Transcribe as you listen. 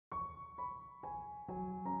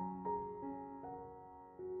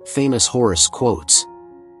Famous Horace quotes.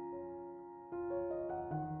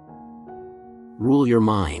 Rule your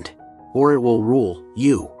mind, or it will rule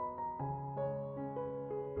you.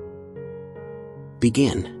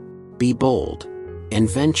 Begin, be bold, and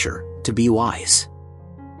venture to be wise.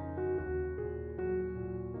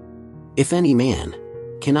 If any man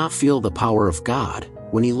cannot feel the power of God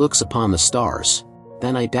when he looks upon the stars,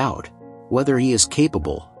 then I doubt whether he is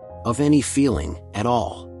capable of any feeling at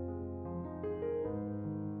all.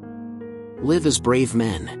 Live as brave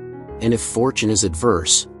men, and if fortune is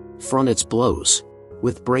adverse, front its blows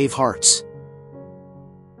with brave hearts.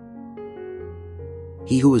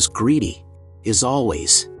 He who is greedy is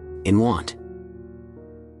always in want.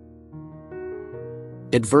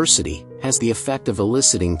 Adversity has the effect of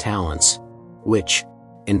eliciting talents, which,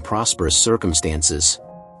 in prosperous circumstances,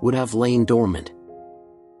 would have lain dormant.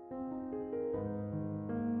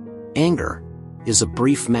 Anger is a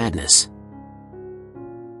brief madness.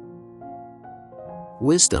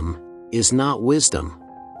 Wisdom is not wisdom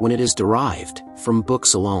when it is derived from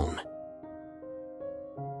books alone.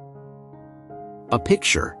 A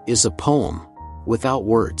picture is a poem without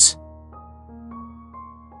words.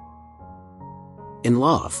 In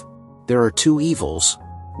love, there are two evils,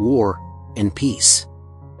 war and peace.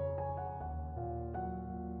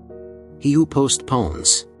 He who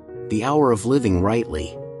postpones the hour of living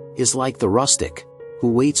rightly is like the rustic who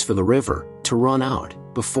waits for the river to run out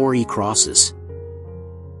before he crosses.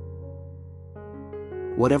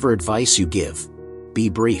 Whatever advice you give, be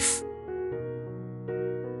brief.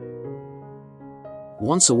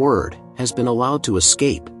 Once a word has been allowed to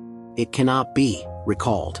escape, it cannot be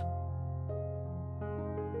recalled.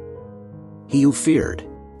 He who feared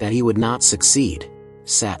that he would not succeed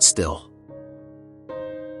sat still.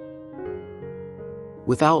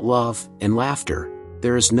 Without love and laughter,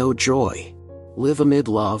 there is no joy. Live amid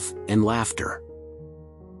love and laughter.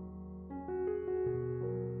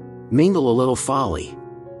 Mingle a little folly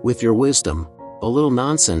with your wisdom, a little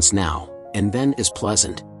nonsense now and then is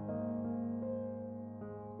pleasant.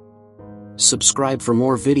 Subscribe for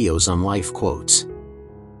more videos on life quotes.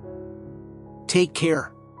 Take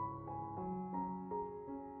care.